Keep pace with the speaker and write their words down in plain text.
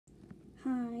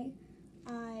Hi,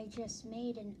 I just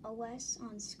made an OS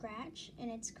on Scratch and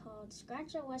it's called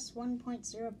Scratch OS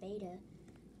 1.0 Beta.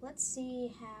 Let's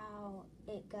see how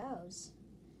it goes.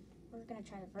 We're going to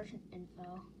try the version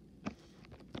info.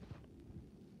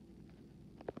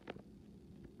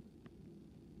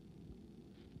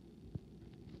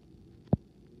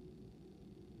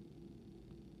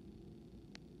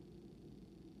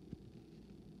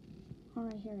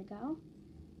 Alright, here we go.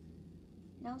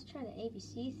 Now let's try the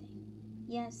ABC thing.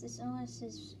 Yes, this OS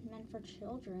is meant for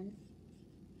children.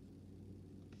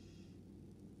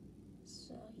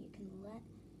 So you can let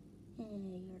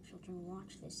your children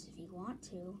watch this if you want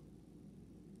to.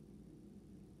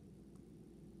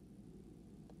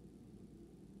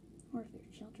 Or if your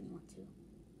children want to.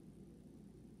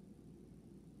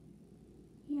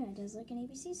 Yeah, it does like an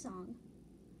ABC song.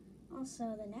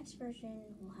 Also, the next version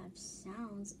will have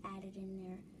sounds added in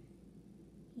there.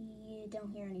 You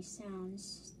don't hear any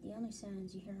sounds. The only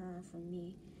sounds you hear are from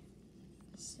me.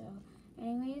 So,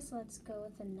 anyways, let's go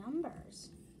with the numbers.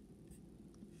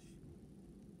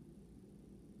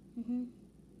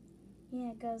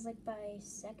 Yeah, it goes like by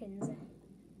seconds,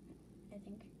 I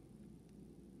think.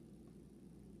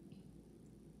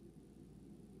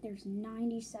 There's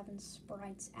 97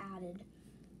 sprites added.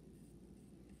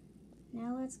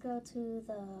 Now let's go to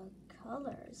the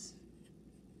colors.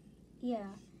 Yeah,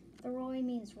 the Roy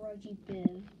means Roji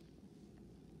Biv.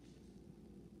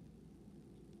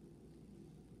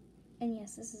 And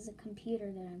yes, this is a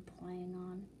computer that I'm playing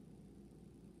on.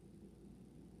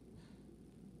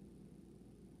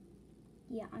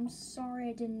 Yeah, I'm sorry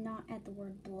I did not add the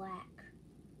word black.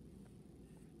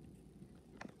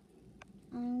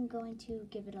 I'm going to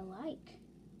give it a like.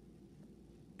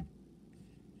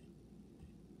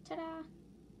 Ta-da!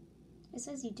 It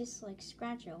says you dislike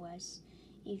Scratch OS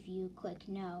if you click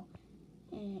no.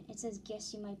 And it says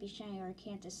guess you might be shy or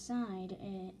can't decide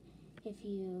if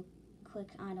you click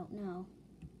I don't know.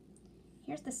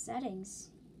 Here's the settings.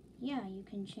 Yeah, you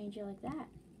can change it like that.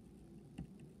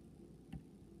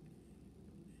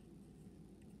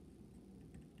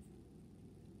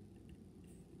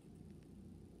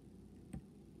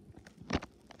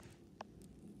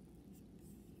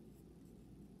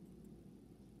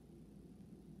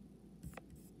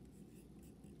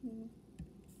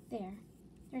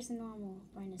 There's the normal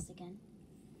brightness again.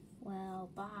 Well,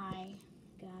 bye,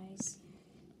 guys.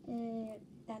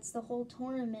 That's the whole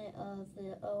tournament of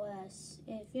the OS.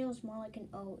 It feels more like an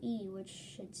OE, which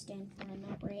should stand for an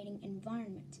operating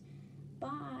environment.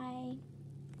 Bye.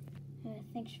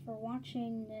 Thanks for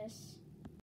watching this.